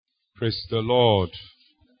Praise the Lord.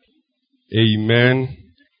 Amen.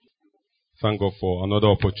 Thank God for another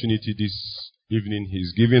opportunity this evening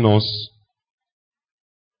He's giving us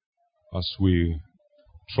as we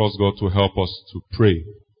trust God to help us to pray.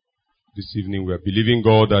 This evening we are believing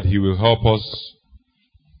God that He will help us.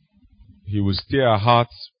 He will steer our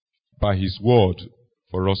hearts by His word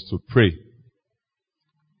for us to pray.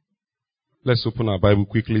 Let's open our Bible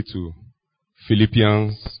quickly to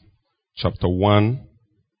Philippians chapter 1.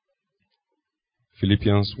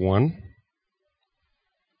 Philippians 1,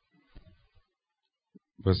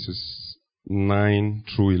 verses 9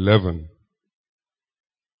 through 11.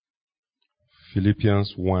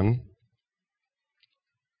 Philippians 1,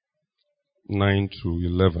 9 through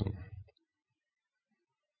 11.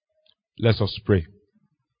 Let us pray.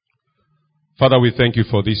 Father, we thank you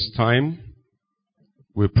for this time.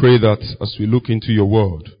 We pray that as we look into your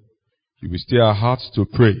word, you will steer our hearts to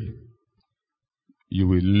pray. You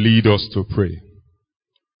will lead us to pray.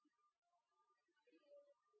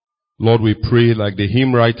 Lord, we pray like the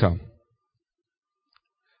hymn writer.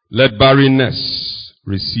 Let barrenness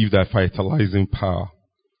receive thy vitalizing power.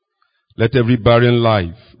 Let every barren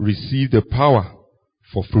life receive the power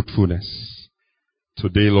for fruitfulness.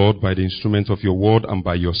 Today, Lord, by the instrument of your word and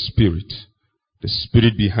by your spirit, the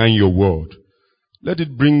spirit behind your word, let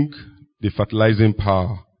it bring the fertilizing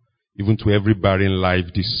power even to every barren life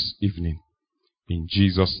this evening. In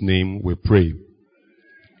Jesus' name we pray.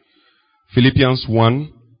 Philippians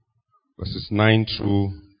 1, verses 9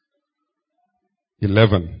 through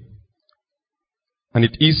 11. And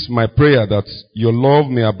it is my prayer that your love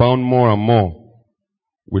may abound more and more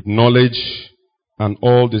with knowledge and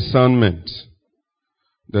all discernment,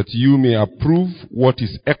 that you may approve what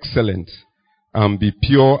is excellent and be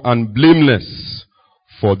pure and blameless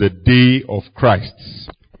for the day of Christ,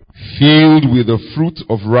 filled with the fruit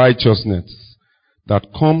of righteousness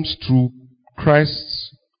that comes through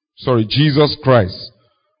Jesus Christ,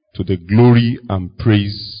 to the glory and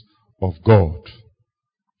praise of God.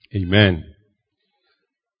 Amen.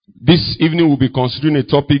 This evening we'll be considering a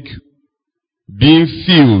topic, being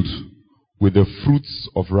filled with the fruits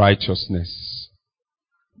of righteousness.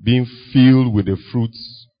 Being filled with the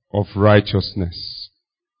fruits of righteousness.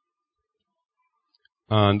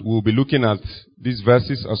 And we'll be looking at these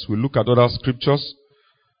verses as we look at other scriptures.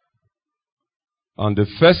 And the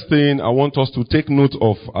first thing I want us to take note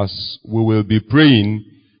of as we will be praying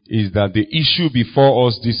is that the issue before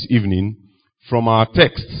us this evening from our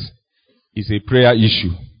text is a prayer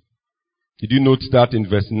issue. Did you note that in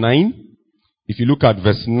verse 9? If you look at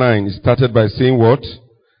verse 9, it started by saying what?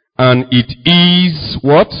 And it is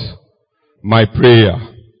what? My prayer.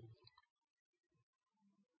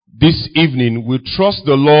 This evening we trust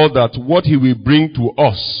the Lord that what He will bring to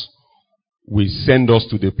us will send us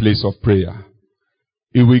to the place of prayer.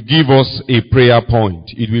 It will give us a prayer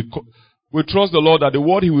point. We trust the Lord that the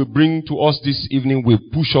word He will bring to us this evening will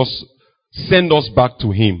push us, send us back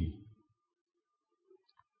to Him.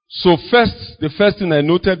 So the first thing I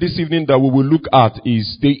noted this evening that we will look at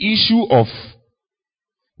is the issue of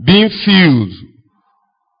being filled,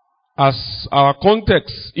 as our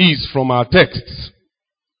context is from our text,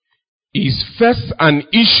 is first an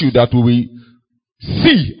issue that we will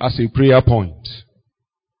see as a prayer point.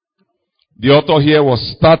 The author here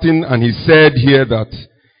was starting and he said here that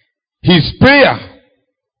his prayer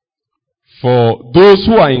for those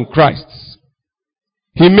who are in Christ.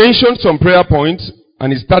 He mentioned some prayer points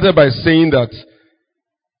and he started by saying that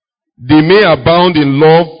they may abound in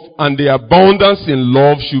love, and the abundance in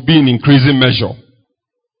love should be in increasing measure.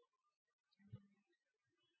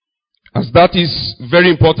 As that is very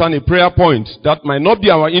important, a prayer point that might not be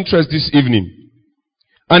our interest this evening.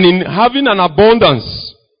 And in having an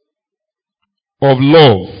abundance of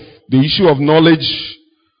love, the issue of knowledge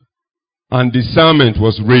and discernment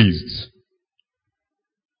was raised.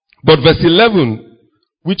 But verse 11,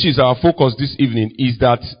 which is our focus this evening, is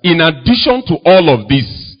that in addition to all of this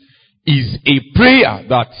is a prayer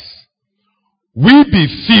that we be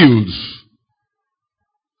filled.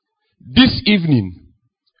 This evening,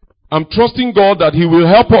 I'm trusting God that He will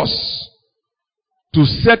help us to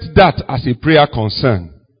set that as a prayer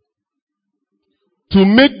concern. To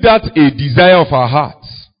make that a desire of our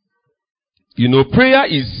hearts. You know, prayer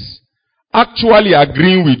is actually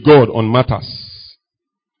agreeing with God on matters.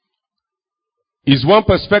 Is one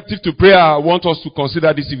perspective to prayer I want us to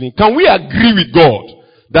consider this evening. Can we agree with God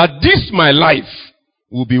that this my life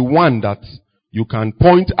will be one that you can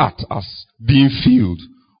point at as being filled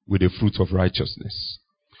with the fruit of righteousness?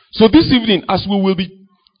 So this evening, as we will be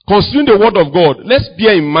considering the word of God, let's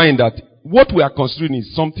bear in mind that what we are considering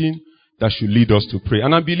is something that should lead us to pray.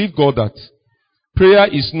 And I believe God that prayer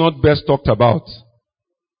is not best talked about.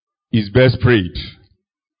 It's best prayed.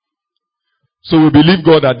 So we believe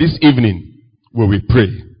God that this evening we will pray.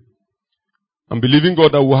 I'm believing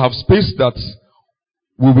God that we'll have space that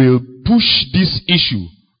we will push this issue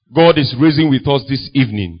God is raising with us this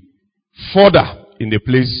evening further in the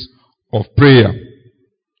place of prayer.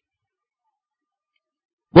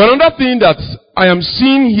 But another thing that I am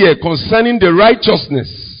seeing here concerning the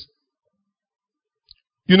righteousness,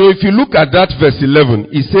 if you look at that verse 11,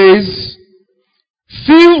 it says,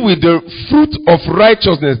 filled with the fruit of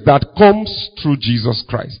righteousness that comes through Jesus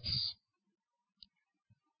Christ.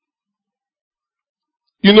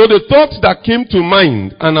 The thought that came to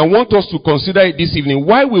mind, and I want us to consider it this evening,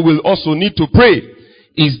 why we will also need to pray,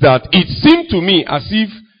 is that it seemed to me as if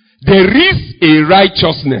there is a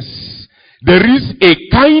righteousness. There is a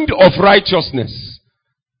kind of righteousness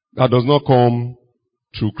that does not come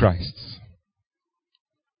through Christ.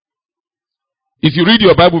 If you read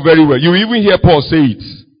your Bible very well, you even hear Paul say it.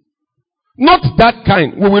 Not that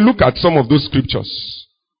kind. We will look at some of those scriptures.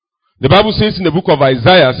 The Bible says in the book of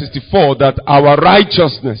Isaiah 64 that our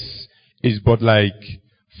righteousness is but like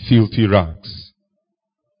filthy rags.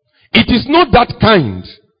 It is not that kind.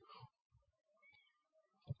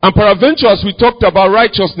 And peradventure, as we talked about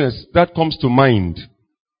righteousness, that comes to mind.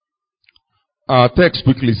 Our text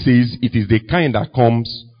quickly says it is the kind that comes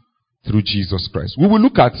through Jesus Christ. We will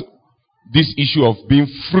look at this issue of being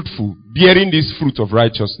fruitful, bearing this fruit of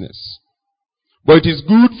righteousness. But it is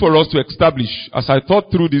good for us to establish, as I thought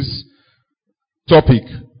through this topic,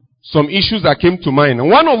 some issues that came to mind. And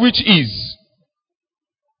one of which is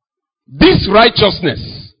this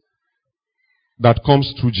righteousness that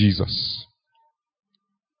comes through Jesus.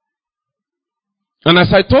 And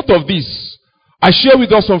as I thought of this, I share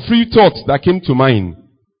with us some few thoughts that came to mind.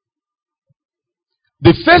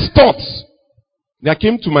 The first thought that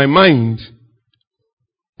came to my mind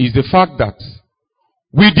is the fact that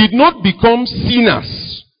we did not become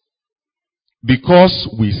sinners because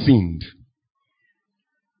we sinned.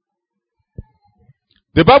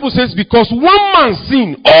 The Bible says because one man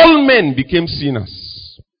sinned, all men became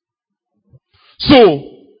sinners. So,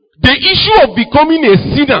 the issue of becoming a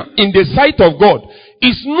sinner in the sight of God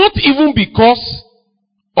is not even because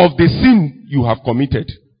of the sin you have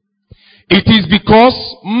committed. It is because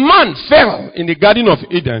man fell in the Garden of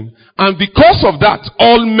Eden, and because of that,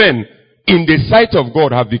 all men in the sight of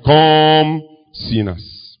God have become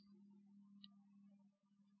sinners.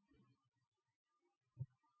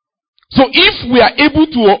 So if we are able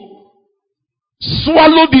to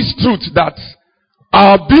swallow this truth that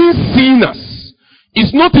our being sinners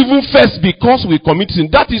is not even first because we commit sin,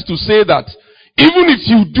 that is to say that even if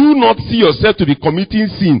you do not see yourself to be committing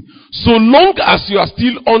sin, so long as you are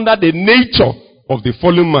still under the nature of the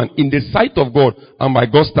fallen man in the sight of God and by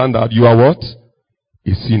God's standard, you are what?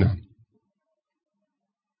 A sinner.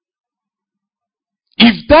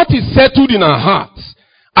 If that is settled in our hearts,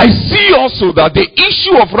 I see also that the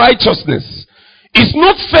issue of righteousness is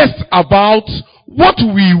not first about what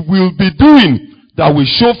we will be doing that will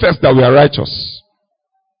show first that we are righteous.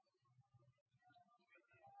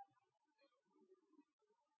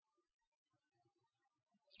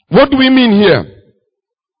 What do we mean here?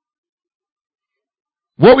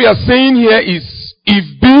 What we are saying here is,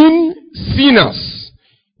 if being sinners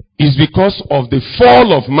is because of the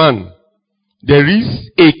fall of man, there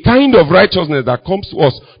is a kind of righteousness that comes to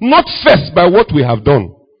us, not first by what we have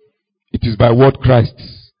done. It is by what Christ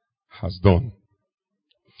has done.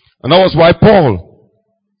 And that was why Paul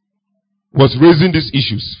was raising these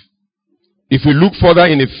issues. If we look further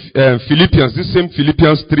in Philippians, this same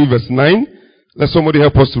Philippians 3 verse 9, let somebody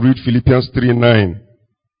help us to read Philippians 3:9.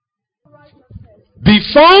 Be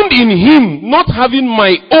found in him, not having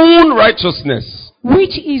my own righteousness,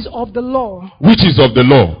 which is of the law. Which is of the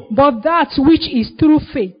law. But that which is through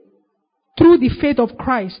faith, through the faith of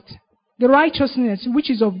Christ, the righteousness which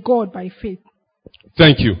is of God by faith.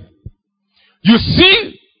 Thank you. You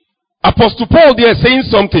see, Apostle Paul there saying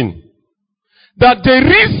something. That there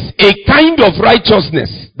is a kind of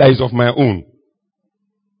righteousness that is of my own.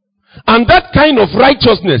 And that kind of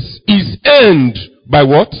righteousness is earned by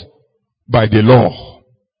what? By the law.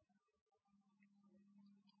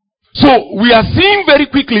 So we are seeing very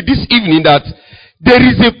quickly this evening that there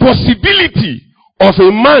is a possibility of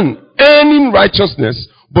a man earning righteousness,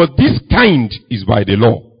 but this kind is by the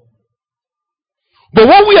law. But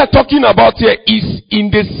what we are talking about here is in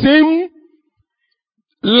the same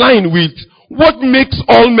line with what makes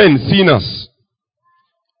all men sinners.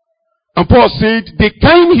 And Paul said the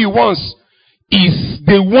kind he wants is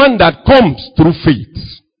the one that comes through faith.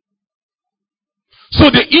 So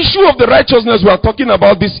the issue of the righteousness we are talking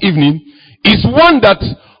about this evening is one that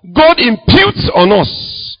God imputes on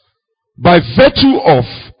us by virtue of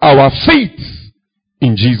our faith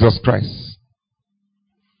in Jesus Christ.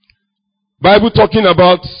 Bible talking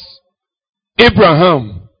about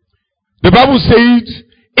Abraham. The Bible said,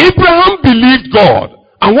 Abraham believed God,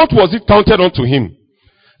 and what was it counted unto him?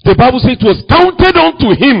 The Bible says it was counted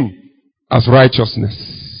unto him as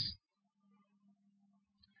righteousness.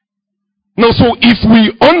 Now, so if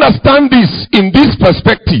we understand this in this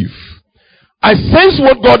perspective, I sense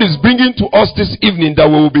what God is bringing to us this evening that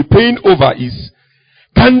we will be praying over is,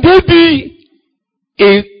 can there be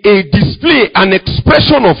a display, an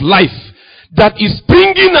expression of life that is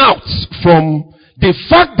bringing out from the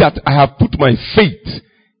fact that I have put my faith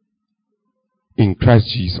in Christ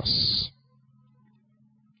Jesus?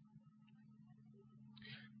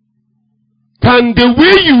 Can the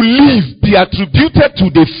way you live be attributed to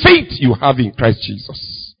the faith you have in Christ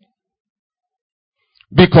Jesus?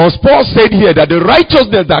 Because Paul said here that the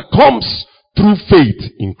righteousness that comes through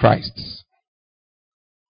faith in Christ.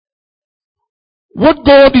 What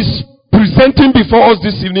God is presenting before us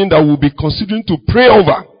this evening that we'll be considering to pray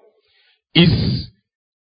over is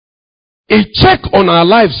a check on our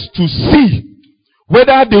lives to see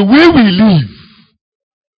whether the way we live,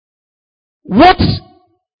 what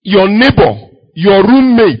your neighbor, your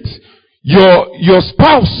roommate, your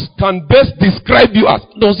spouse can best describe you as,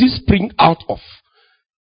 does it spring out of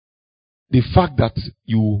the fact that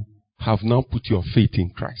you have now put your faith in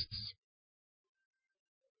Christ?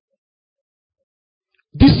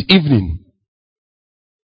 This evening,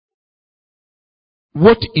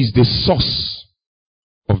 what is the source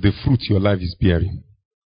of the fruit your life is bearing?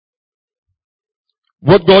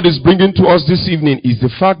 What God is bringing to us this evening is the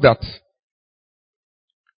fact that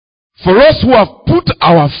for us who have put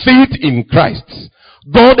our faith in Christ,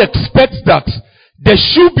 God expects that there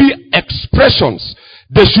should be expressions,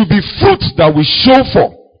 there should be fruits that we show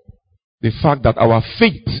for the fact that our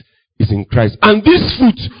faith is in Christ. And this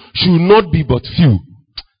fruit should not be but few.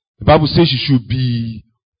 The Bible says it should be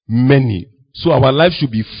many. So our life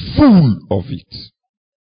should be full of it.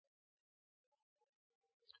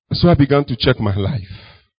 So I began to check my life.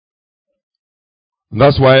 And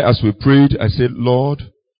that's why as we prayed, I said, Lord,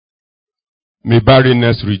 may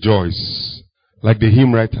barrenness rejoice. Like the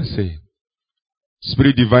hymn writer said,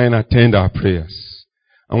 Spirit divine, attend our prayers.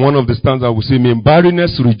 And one of the stanzas will say, may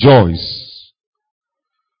barrenness rejoice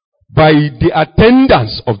by the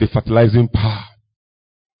attendance of the fertilizing power.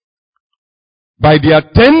 By the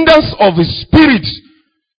attendance of the Spirit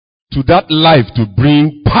to that life to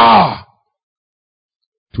bring power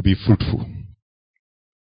to be fruitful.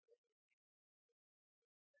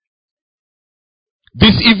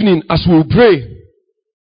 This evening, as we pray,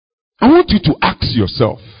 I want you to ask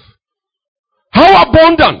yourself, how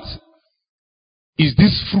abundant is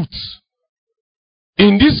this fruit?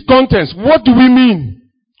 In this context, what do we mean?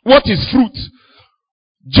 What is fruit?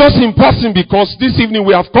 Just in passing, because this evening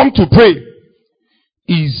we have come to pray,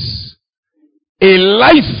 is a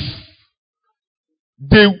life,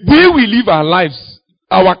 the way we live our lives,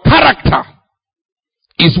 our character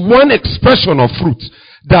is one expression of fruit.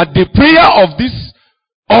 That the prayer of this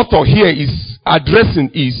author here is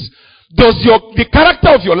addressing is, does the character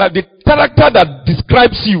of your life, the character that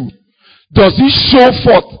describes you, does it show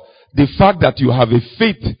forth the fact that you have a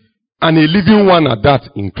faith and a living one at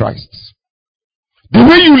that in Christ? The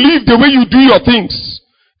way you live, the way you do your things,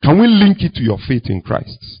 can we link it to your faith in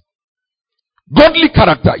Christ? Godly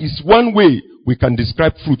character is one way we can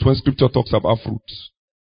describe fruit when scripture talks about fruit.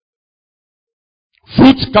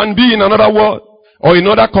 Fruit can be in another word or in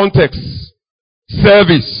other contexts.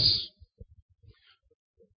 Service.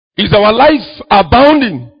 Is our life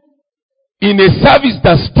abounding in a service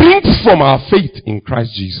that springs from our faith in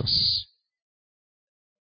Christ Jesus?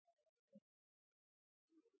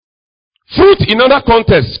 Fruit in other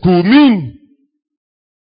contexts could mean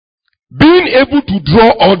being able to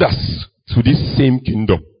draw others to this same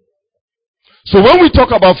kingdom. So when we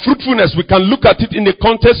talk about fruitfulness, we can look at it in the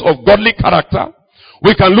context of godly character.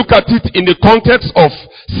 We can look at it in the context of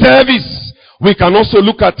service. We can also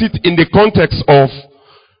look at it in the context of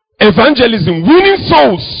evangelism, winning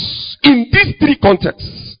souls. In these three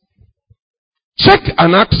contexts, check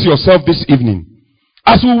and ask yourself this evening,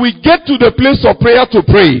 as we will get to the place of prayer to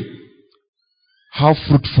pray, how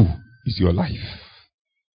fruitful is your life?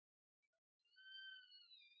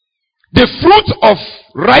 The fruit of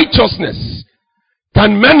righteousness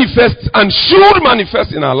can manifest and should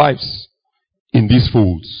manifest in our lives in these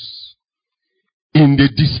folds. In the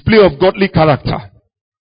display of godly character.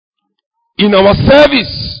 In our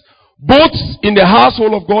service, both in the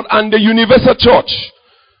household of God and the universal church.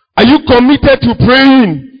 Are you committed to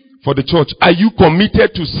praying for the church? Are you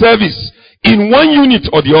committed to service in one unit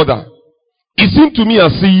or the other? It seemed to me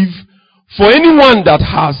as if for anyone that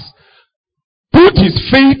has put his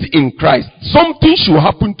faith in Christ, something should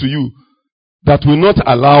happen to you that will not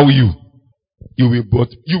allow you. You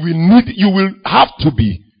will have to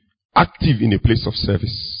be active in a place of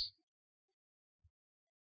service.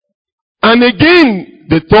 And again,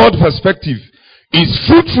 the third perspective is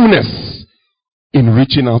fruitfulness in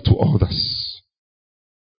reaching out to others.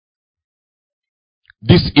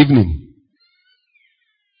 This evening,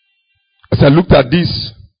 as I looked at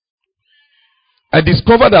this, I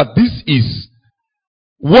discovered that this is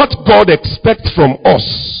what God expects from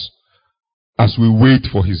us as we wait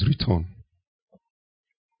for his return.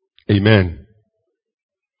 Amen.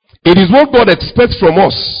 It is what God expects from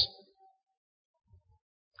us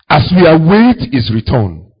as we await his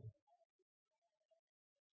return.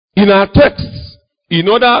 In our texts, in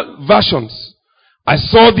other versions, I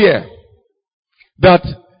saw there that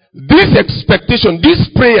this expectation, this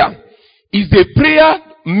prayer, is a prayer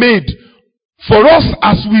made for us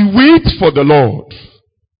as we wait for the Lord.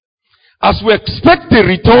 As we expect the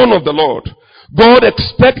return of the Lord, God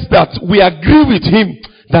expects that we agree with him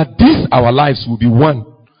that this our lives will be one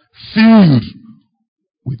filled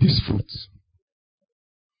with this fruit.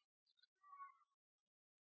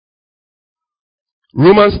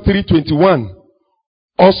 Romans 3:21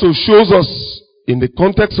 also shows us in the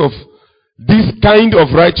context of this kind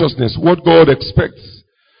of righteousness what God expects,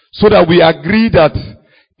 so that we agree that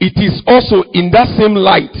it is also in that same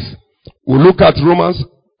light. We'll look at Romans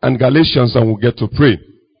and Galatians and we'll get to pray,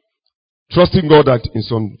 trusting God that in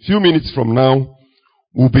some few minutes from now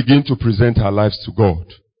we'll begin to present our lives to God.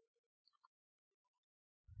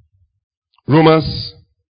 Romans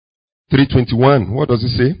 3:21, what does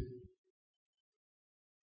it say?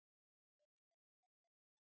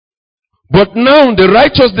 But now the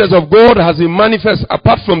righteousness of God has been manifest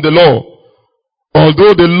apart from the law,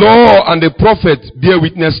 although the law and the prophets bear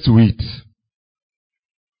witness to it.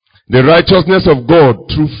 The righteousness of God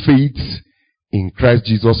through faith in Christ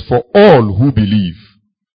Jesus for all who believe.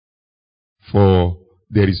 For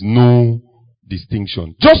there is no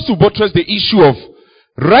distinction. Just to buttress the issue of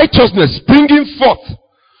righteousness springing forth,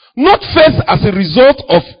 not first as a result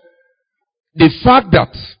of the fact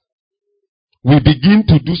that we begin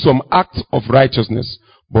to do some acts of righteousness,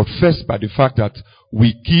 but first by the fact that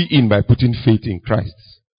we key in by putting faith in Christ.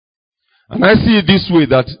 And I see it this way,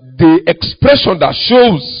 that the expression that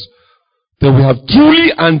shows that we have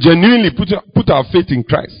truly and genuinely put our faith in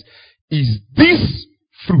Christ is this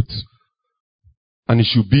fruit. And it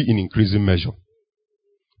should be in increasing measure.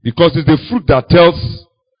 Because it's the fruit that tells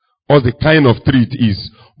us the kind of tree it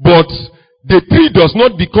is. But the tree does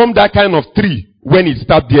not become that kind of tree when it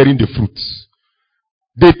starts bearing the fruits.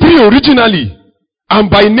 The tree originally and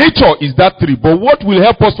by nature is that tree. But what will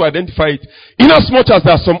help us to identify it, in as much as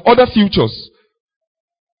there are some other features,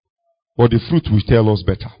 but the fruit will tell us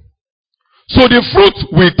better. So the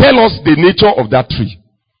fruit will tell us the nature of that tree.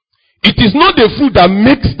 It is not the fruit that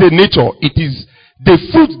makes the nature, it is the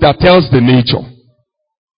fruit that tells the nature.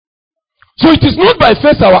 So it is not by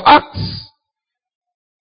first our acts.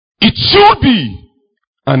 It should be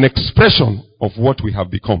an expression of what we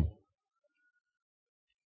have become.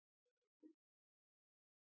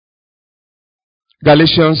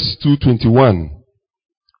 Galatians 2:21.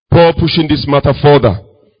 Paul pushing this matter further.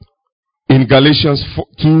 In Galatians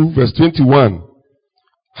 2 verse 21.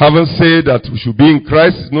 Having said that we should be in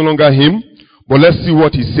Christ, it's no longer him. But let's see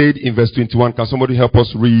what he said in verse 21. Can somebody help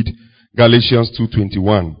us read Galatians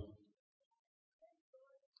 2:21?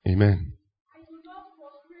 Amen. I do not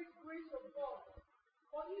frustrate the grace of God,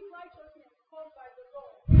 for if righteousness comes by the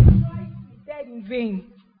law, Christ is dead in vain.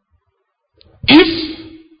 If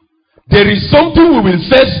there is something we will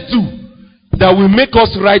first do that will make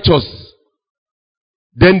us righteous,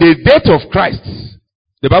 then the death of Christ,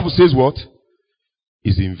 the Bible says what?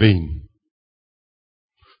 Is in vain.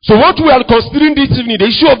 So what we are considering this evening, the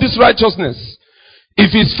issue of this righteousness, if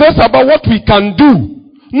it's first about what we can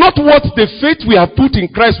do, not what the faith we have put in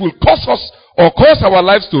Christ will cause us or cause our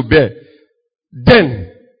lives to bear,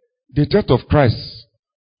 then the death of Christ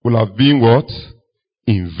will have been what?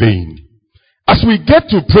 In vain. As we get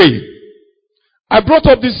to pray, I brought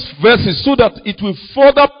up these verses so that it will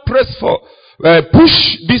further push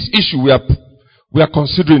this issue we are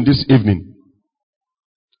considering this evening.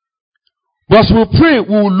 But as we pray, we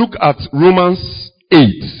will look at Romans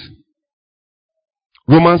 8.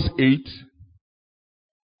 Romans 8.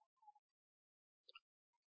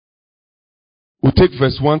 We'll take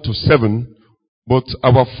verse 1 to 7, but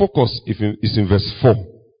our focus is in verse 4.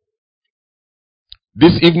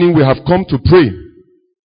 This evening we have come to pray.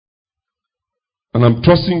 And I'm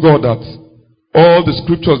trusting God that all the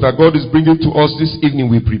scriptures that God is bringing to us this evening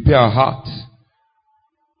will prepare our heart.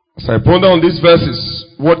 As I ponder on these verses,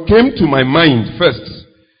 what came to my mind first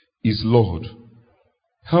is, Lord,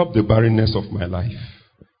 help the barrenness of my life.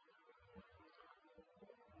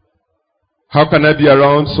 How can I be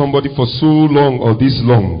around somebody for so long or this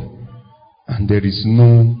long and there is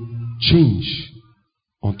no change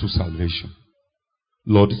unto salvation?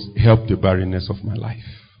 Lord, help the barrenness of my life.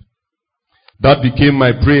 That became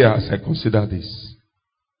my prayer as I consider this.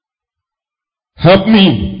 Help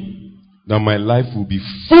me that my life will be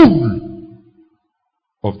full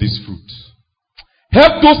of this fruit.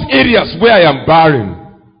 Help those areas where I am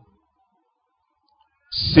barren.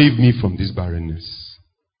 Save me from this barrenness.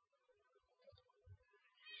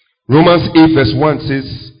 Romans 8 verse 1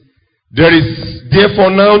 says, there is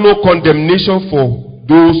therefore now no condemnation for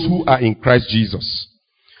those who are in Christ Jesus.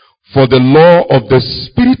 For the law of the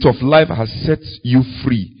Spirit of life has set you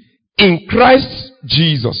free in Christ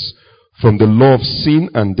Jesus from the law of sin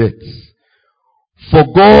and death. For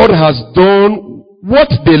God has done what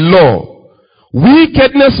the law,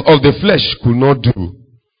 wickedness of the flesh, could not do,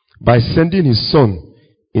 by sending his Son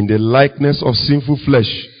in the likeness of sinful flesh.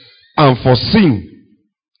 And for sin,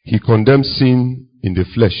 he condemned sin in the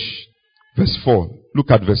flesh. Verse 4.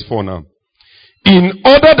 Look at verse 4 now. In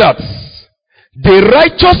order that the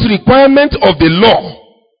righteous requirement of the law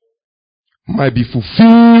might be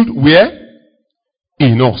fulfilled where?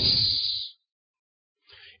 In us.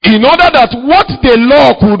 In order that what the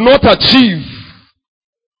law could not achieve,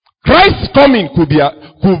 Christ's coming could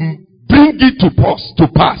bring it to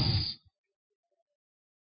pass.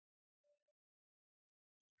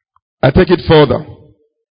 I take it further.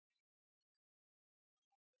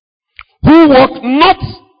 Who walk not.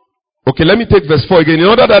 Okay, let me take verse 4 again. In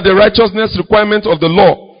order that the righteousness requirement of the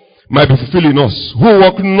law might be fulfilled in us, who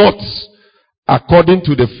walk not according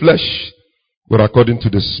to the flesh, but according to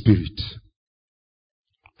the Spirit.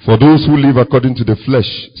 For those who live according to the flesh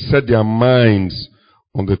set their minds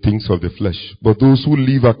on the things of the flesh. But those who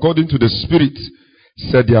live according to the Spirit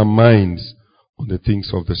set their minds on the things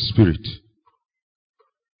of the Spirit.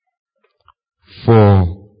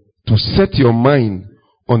 For to set your mind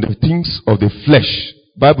on the things of the flesh,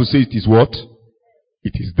 Bible says it is what?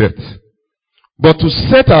 It is death. But to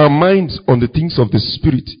set our minds on the things of the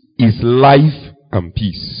Spirit is life and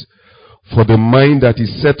peace. For the mind that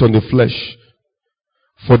is set on the flesh,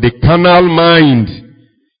 for the carnal mind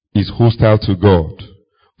is hostile to God,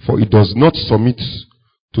 for it does not submit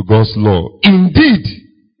to God's law. Indeed,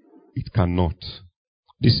 it cannot.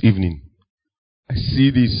 This evening, I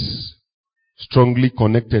see this strongly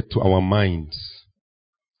connected to our minds.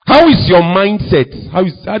 How is your mindset? How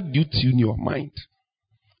do you tune your mind?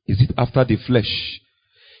 Is it after the flesh?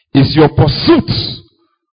 Is your pursuit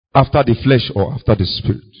after the flesh or after the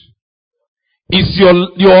Spirit? Is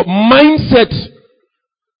your mindset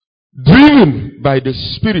driven by the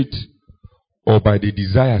Spirit or by the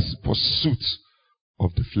desires, pursuit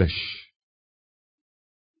of the flesh?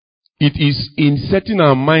 It is in setting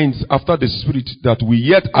our minds after the Spirit that we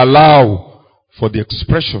yet allow for the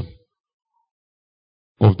expression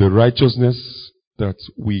of the righteousness that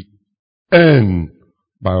we earn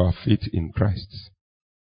by our faith in Christ.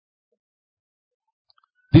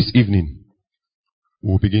 This evening,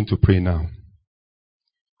 we'll begin to pray now.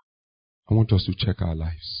 I want us to check our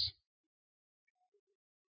lives.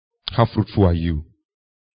 How fruitful are you?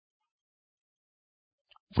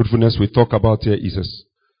 Fruitfulness we talk about here is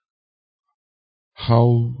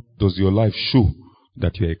how does your life show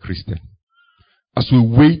that you're a Christian? As we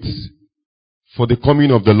wait for the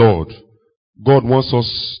coming of the Lord, God wants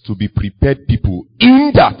us to be prepared people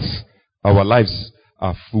in that our lives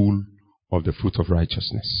are full of the fruit of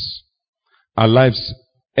righteousness. Our lives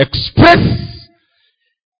express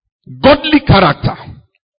godly character.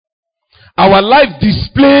 Our life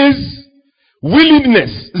displays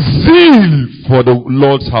willingness, zeal for the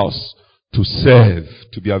Lord's house, to serve,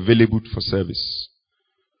 to be available for service.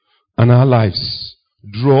 And our lives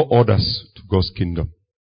draw others to God's kingdom.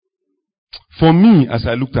 For me, as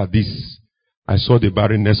I looked at this, I saw the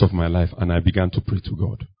barrenness of my life and I began to pray to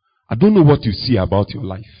God. I don't know what you see about your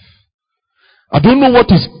life. I don't know what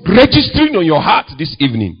is registering on your heart this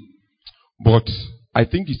evening. But I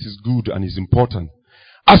think it is good and is important,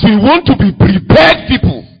 as we want to be prepared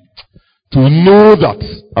people, to know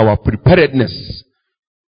that our preparedness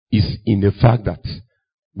is in the fact that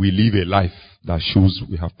we live a life that shows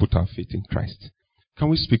we have put our faith in Christ. Can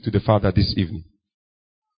we speak to the Father this evening?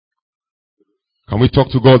 Can we talk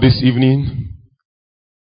to God this evening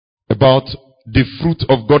about the fruit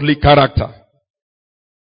of godly character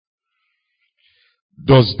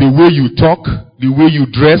Does the way you talk, the way you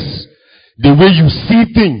dress, the way you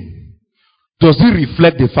see things, does it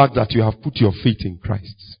reflect the fact that you have put your faith in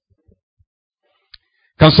Christ?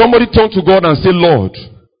 Can somebody turn to God and say, Lord,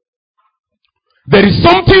 there is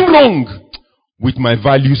something wrong with my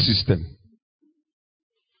value system?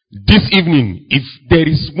 This evening, if there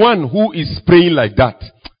is one who is praying like that,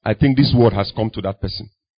 I think this word has come to that person.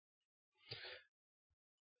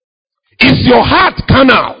 Is your heart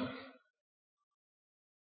carnal?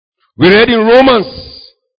 We read in Romans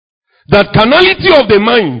that carnality of the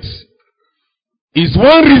mind is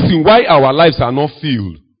one reason why our lives are not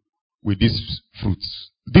filled with these fruits.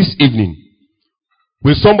 This evening,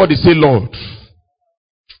 will somebody say, Lord,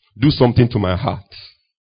 do something to my heart?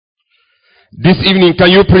 This evening,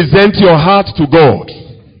 can you present your heart to God?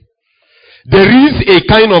 There is a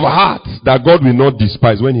kind of heart that God will not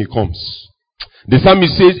despise when He comes. The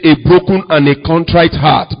psalmist says, a broken and a contrite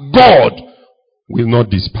heart, God will not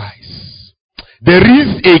despise. There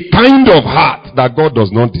is a kind of heart that God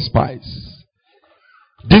does not despise.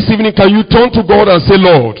 This evening, can you turn to God and say,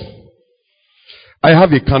 Lord, I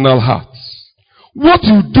have a carnal heart. What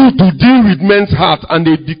you do to deal with men's heart and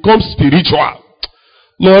they become spiritual,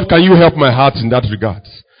 Lord, can you help my heart in that regard?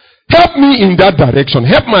 Help me in that direction.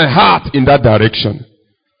 Help my heart in that direction.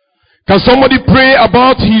 Can somebody pray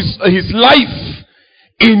about his life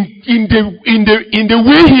in the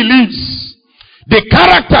way he lives? The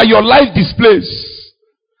character your life displays.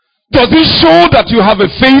 Does it show that you have a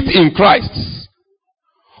faith in Christ?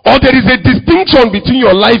 Or there is a distinction between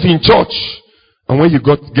your life in church and when you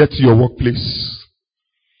get to your workplace?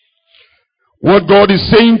 What God is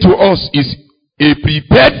saying to us is, a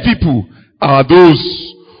prepared people are those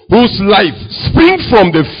whose life springs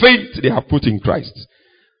from the faith they have put in Christ,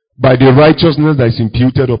 by the righteousness that is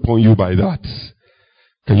imputed upon you by that.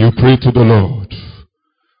 Can you pray to the Lord?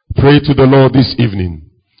 Pray to the Lord this evening.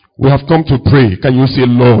 We have come to pray. Can you say,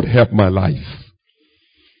 Lord, help my life?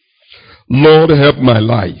 Lord, help my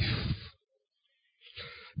life.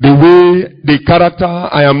 The way, the character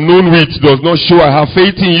I am known with does not show I have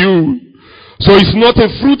faith in you. So it's not a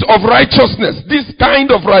fruit of righteousness. This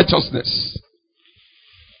kind of righteousness.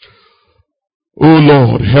 Oh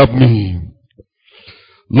Lord, help me.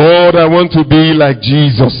 Lord, I want to be like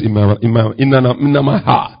Jesus in my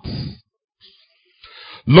heart.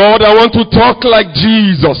 Lord, I want to talk like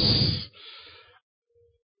Jesus.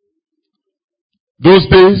 Those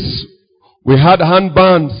days, we had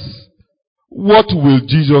handbands. What will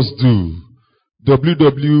Jesus do?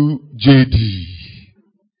 WWJD.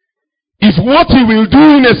 If what He will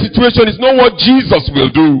do in a situation is not what Jesus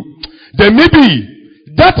will do, then maybe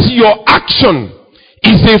that your action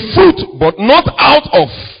is a fruit, but not out of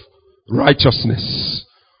righteousness.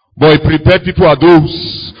 But prepared people are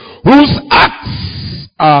those whose acts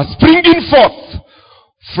are springing forth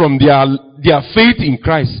from their faith in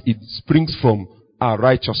Christ. It springs from our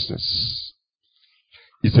righteousness.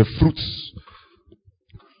 It's a fruit.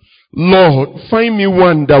 Lord, find me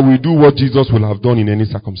one that will do what Jesus will have done in any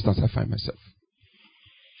circumstance I find myself.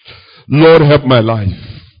 Lord, help my life.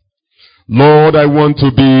 Lord, I want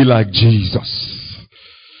to be like Jesus.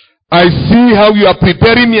 I see how you are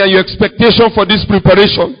preparing me and your expectation for this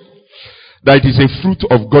preparation, that it is a fruit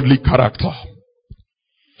of godly character.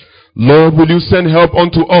 Lord, will you send help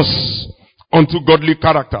unto us, unto godly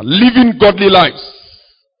character, living godly lives?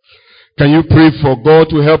 Can you pray for God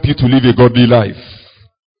to help you to live a godly life?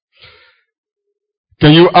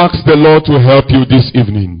 Can you ask the Lord to help you this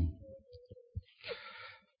evening?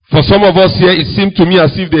 For some of us here, it seems to me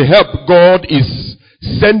as if the help God is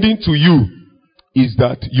sending to you is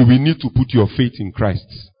that you will need to put your faith in Christ.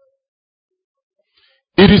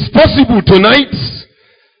 It is possible tonight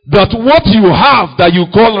that what you have that you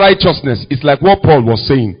call righteousness is like what Paul was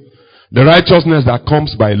saying, the righteousness that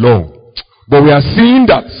comes by law. But we are seeing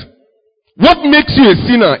that what makes you a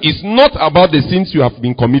sinner is not about the sins you have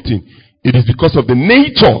been committing. It is because of the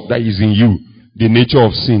nature that is in you, the nature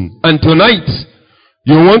of sin. And tonight,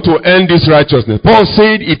 you want to earn this righteousness. Paul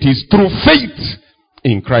said it is through faith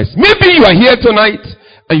in Christ. Maybe you are here tonight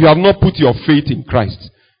and you have not put your faith in Christ.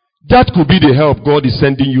 That could be the help God is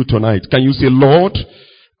sending you tonight. Can you say, Lord,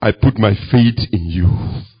 I put my faith in you.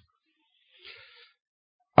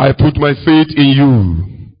 I put my faith in you.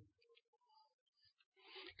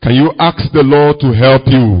 Can you ask the Lord to help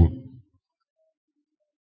you?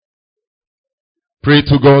 Pray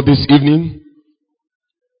to God this evening.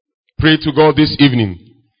 Pray to God this evening.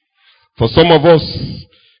 For some of us,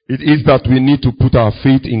 it is that we need to put our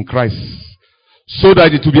faith in Christ so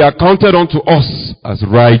that it will be accounted unto us as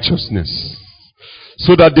righteousness.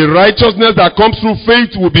 So that the righteousness that comes through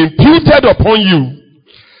faith will be imputed upon you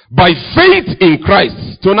By faith in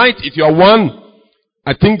Christ. Tonight, if you are one,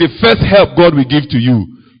 I think the first help God will give to you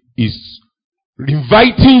is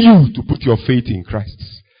inviting you to put your faith in Christ.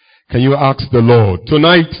 Can you ask the Lord,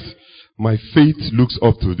 tonight, my faith looks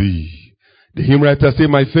up to thee. The hymn writer say,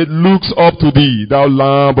 my faith looks up to thee, thou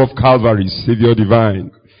Lamb of Calvary, Savior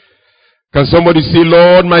divine. Can somebody say,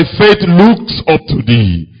 Lord, my faith looks up to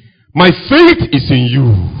thee. My faith is in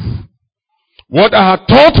you. What I had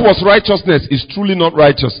thought was righteousness is truly not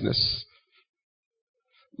righteousness.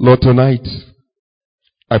 Lord, tonight,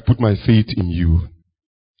 I put my faith in you.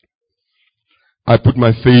 I put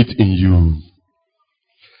my faith in you.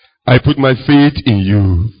 I put my faith in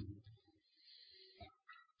you.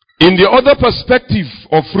 In the other perspective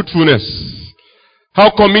of fruitfulness,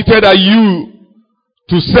 how committed are you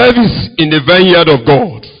to service in the vineyard of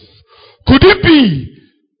God? Could it be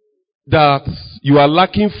that you are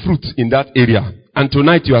lacking fruit in that area, and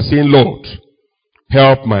tonight you are saying, Lord,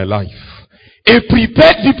 help my life? A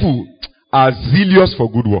prepared people are zealous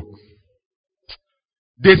for good work.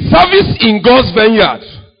 The service in God's vineyard,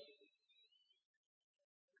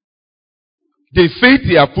 the faith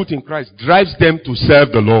they have put in Christ drives them to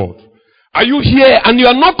serve the Lord. Are you here and you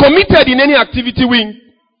are not committed in any activity wing?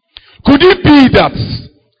 Could it be that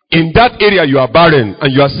in that area you are barren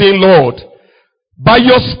and you are saying, Lord, by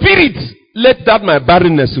your spirit, let that my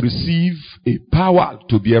barrenness receive a power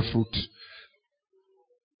to bear fruit?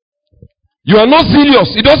 You are not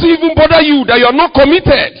serious. It doesn't even bother you that you are not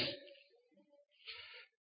committed.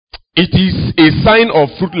 It is a sign of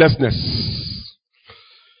fruitlessness.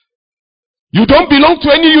 You don't belong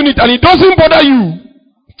to any unit and it doesn't bother you.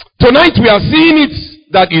 Tonight we are seeing it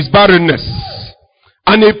that is barrenness.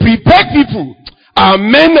 And a prepared people are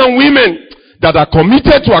men and women that are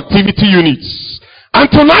committed to activity units. And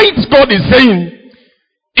tonight God is saying,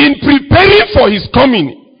 in preparing for his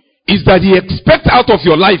coming, is that he expects out of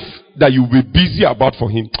your life that you will be busy about for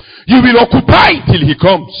him. You will occupy till he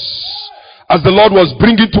comes. As the Lord was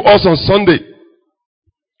bringing to us on Sunday.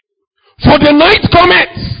 For the night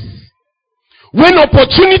cometh, when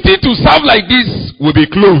opportunity to serve like this will be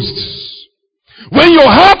closed. When your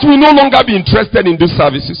heart will no longer be interested in these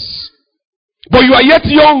services. But you are yet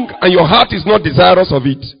young and your heart is not desirous of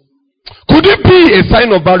it. Could it be a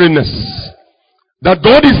sign of barrenness? That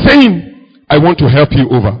God is saying, I want to help you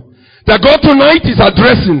over. That God tonight is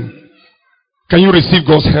addressing. Can you receive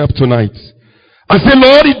God's help tonight? And say,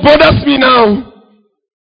 Lord, it bothers me now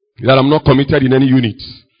that I'm not committed in any unit.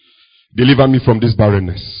 Deliver me from this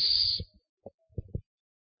barrenness.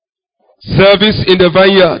 Service in the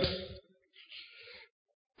vineyard.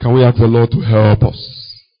 Can we ask the Lord to help us?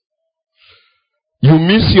 You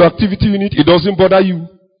miss your activity unit, it doesn't bother you.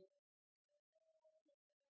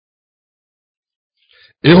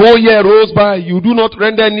 A whole year rolls by, you do not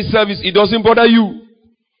render any service, it doesn't bother you.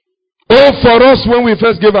 Oh, for us, when we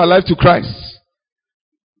first gave our life to Christ,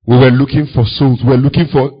 we were looking for souls, we were looking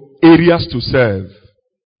for areas to serve.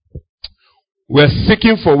 We were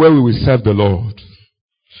seeking for where we will serve the Lord.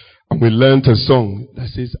 And we learned a song that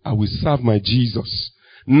says, I will serve my Jesus.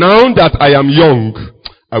 Now that I am young,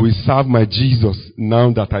 I will serve my Jesus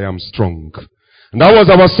now that I am strong. And that was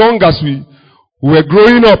our song as we were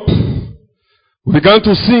growing up. We began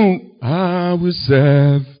to sing, I will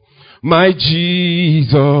serve my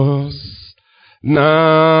Jesus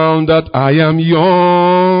now that I am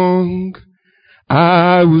young.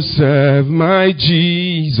 I will serve my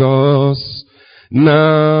Jesus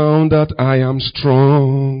now that I am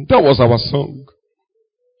strong. That was our song.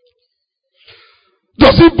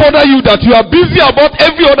 Does it bother you that you are busy about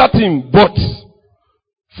every other thing but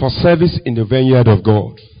for service in the vineyard of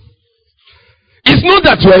God? It's not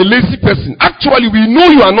that you are a lazy person. Actually, we know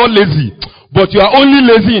you are not lazy, but you are only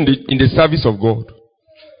lazy in the service of God.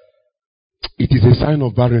 It is a sign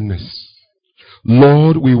of barrenness.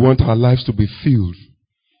 Lord, we want our lives to be filled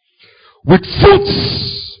with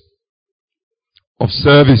fruits of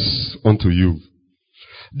service unto you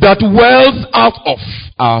that wells out of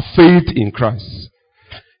our faith in Christ.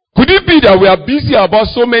 Could it be that we are busy about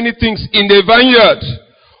so many things in the vineyard,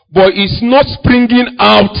 but it's not springing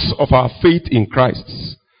out of our faith in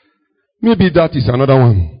Christ? Maybe that is another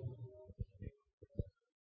one.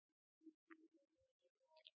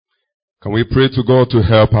 Can we pray to God to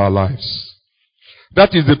help our lives? That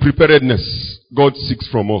is the preparedness God seeks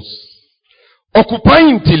from us.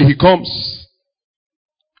 Occupying till he comes.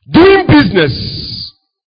 Doing business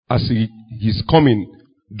as his coming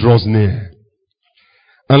draws near.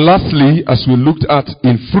 And lastly, as we looked at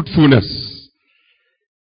in fruitfulness,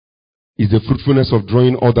 is the fruitfulness of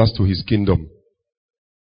drawing others to his kingdom.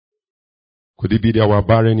 Could it be that we are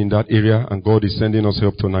barren in that area and God is sending us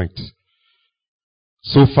help tonight?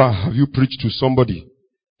 So far, have you preached to somebody,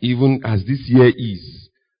 even as this year is,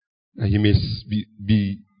 that he may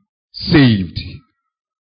be saved?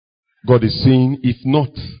 God is saying, if not,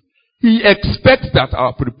 He expects that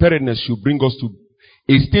our preparedness should bring us to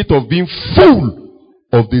a state of being full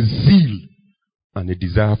of the zeal and a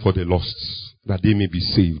desire for the lost, that they may be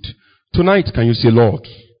saved. Tonight, can you say, Lord,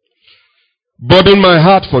 burden my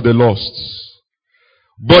heart for the lost,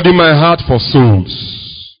 burden my heart for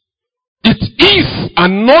souls. It is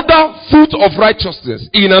another fruit of righteousness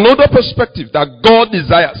in another perspective that God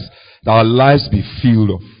desires that our lives be filled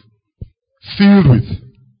with.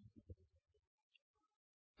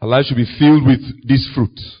 Our life should be filled with this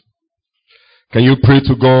fruit. Can you pray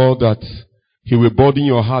to God that He will burden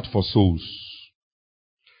your heart for souls?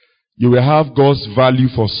 You will have God's value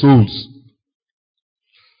for souls.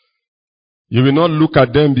 You will not look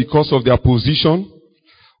at them because of their position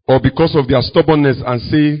or because of their stubbornness and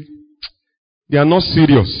say, they are not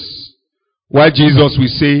serious. Why Jesus will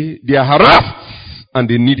say, they are harassed and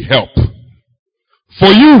they need help. For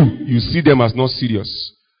you, you see them as not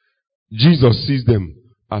serious. Jesus sees them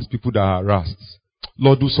as people that are harassed.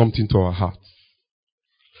 Lord, do something to our heart.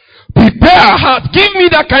 Prepare our heart. Give me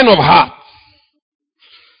that kind of heart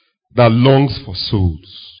that longs for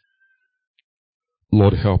souls.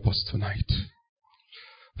 Lord, help us tonight.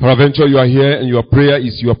 Peradventure you are here and your prayer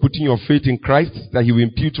is you are putting your faith in Christ that He will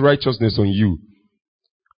impute righteousness on you.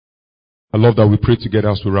 I love that we pray together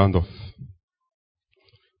as we round off.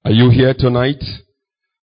 Are you here tonight?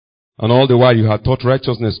 And all the while you had thought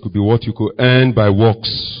righteousness could be what you could earn by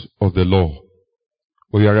works of the law.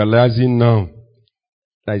 But you are realizing now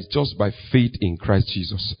that it's just by faith in Christ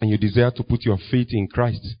Jesus. And you desire to put your faith in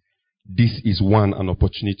Christ. This is an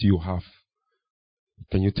opportunity you have.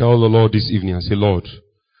 Can you tell the Lord this evening and say, Lord,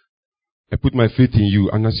 I put my faith in you.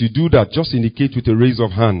 And as you do that, just indicate with a raise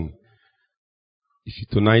of hand. If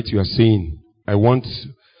tonight you are saying, I want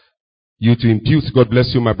you to impute, God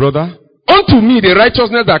bless you, my brother, unto me the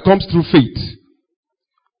righteousness that comes through faith.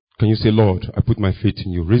 Can you say, Lord, I put my faith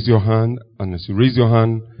in you? Raise your hand, and as you raise your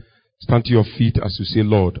hand, stand to your feet as you say,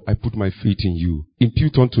 Lord, I put my faith in you.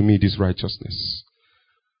 Impute unto me this righteousness.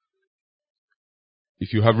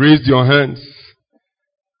 If you have raised your hands,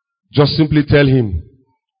 just simply tell Him,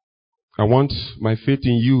 I want my faith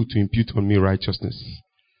in you to impute on me righteousness.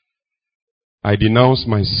 I denounce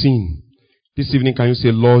my sin. This evening, can you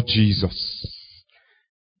say, Lord Jesus?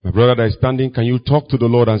 My brother that is standing, can you talk to the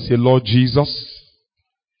Lord and say, Lord Jesus,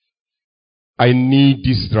 I need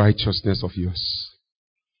this righteousness of yours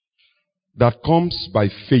that comes by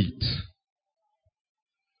faith.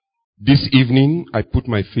 This evening, I put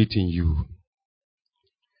my faith in you.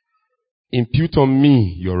 Impute on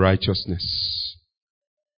me your righteousness.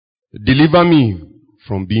 Deliver me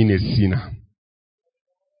from being a sinner.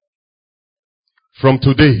 From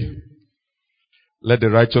today, let the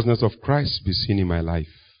righteousness of Christ be seen in my life.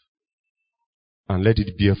 And let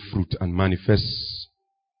it bear fruit and manifest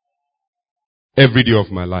every day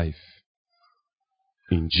of my life.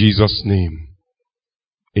 In Jesus' name,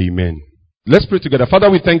 amen. Let's pray together. Father,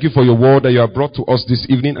 we thank you for your word that you have brought to us this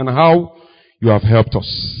evening and how you have helped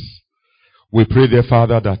us. We pray, dear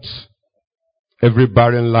Father, that every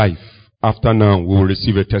barren life after now will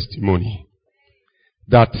receive a testimony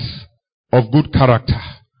that of good character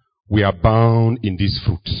we are bound in these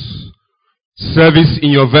fruits. Service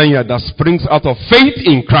in your vineyard that springs out of faith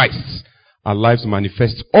in Christ. Our lives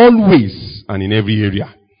manifest always and in every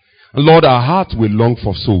area. And Lord, our heart will long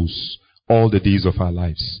for souls all the days of our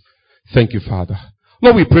lives. Thank you, Father.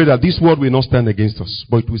 Lord, we pray that this word will not stand against us,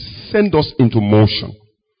 but it will send us into motion.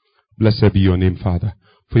 Blessed be your name, Father.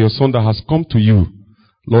 For your Son that has come to you,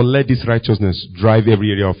 Lord, let this righteousness drive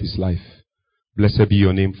every area of his life. Blessed be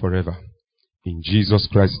your name forever. In Jesus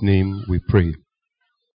Christ's name we pray.